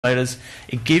emulators.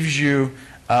 It gives you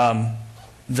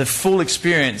the full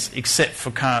experience, except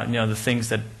for the things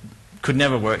that could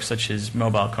never work, such as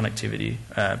mobile connectivity,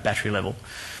 battery level,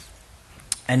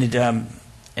 and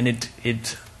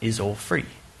it is all free.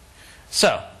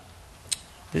 So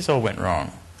this all went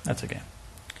wrong. That's okay.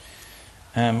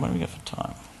 What do we got for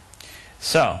time?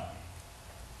 So,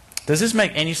 does this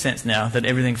make any sense now that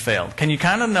everything failed? Can you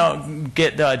kind of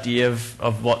get the idea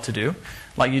of what to do?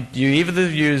 Like you either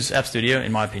use App Studio,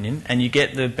 in my opinion, and you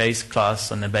get the base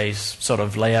class and the base sort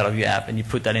of layout of your app and you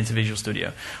put that into Visual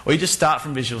Studio. Or you just start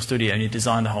from Visual Studio and you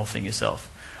design the whole thing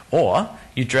yourself. Or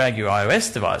you drag your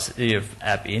iOS device, your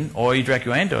app in, or you drag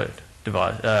your Android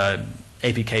device,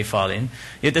 APK file in.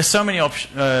 Yet there's so many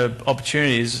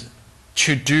opportunities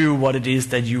to do what it is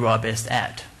that you are best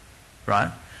at,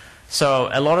 right? So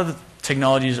a lot of the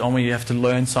technology is only you have to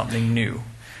learn something new.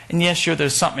 And yes, sure,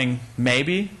 there's something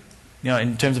maybe,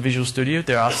 in terms of Visual Studio,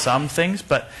 there are some things,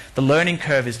 but the learning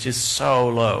curve is just so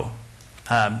low,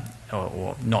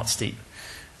 or not steep.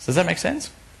 So does that make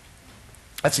sense?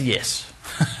 That's a yes.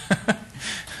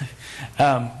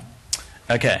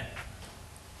 Okay.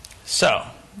 So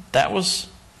that was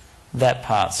that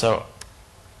part. So,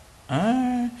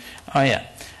 oh yeah.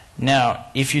 Now,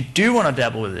 if you do want to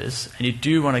dabble with this, and you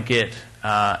do want to get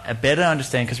a better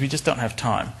understanding, because we just don't have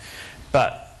time.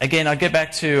 But again, I'll get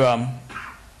back to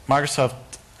Microsoft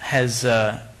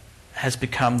has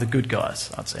become the good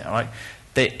guys, I'd say. Like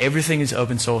everything is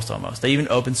open sourced almost. They even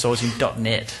open source in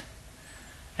 .NET,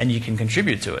 and you can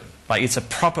contribute to it. Like it's a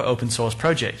proper open source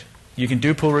project. You can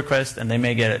do pull requests, and they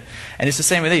may get it. And it's the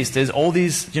same with these. There's all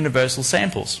these universal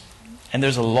samples, and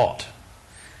there's a lot.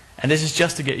 And this is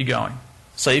just to get you going.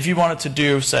 So if you wanted to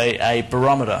do, say, a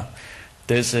barometer,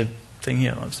 there's a thing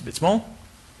here. It's a bit small.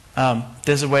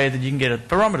 There's a way that you can get a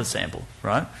barometer sample,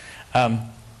 right?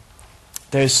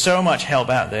 There's so much help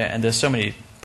out there, and there's so many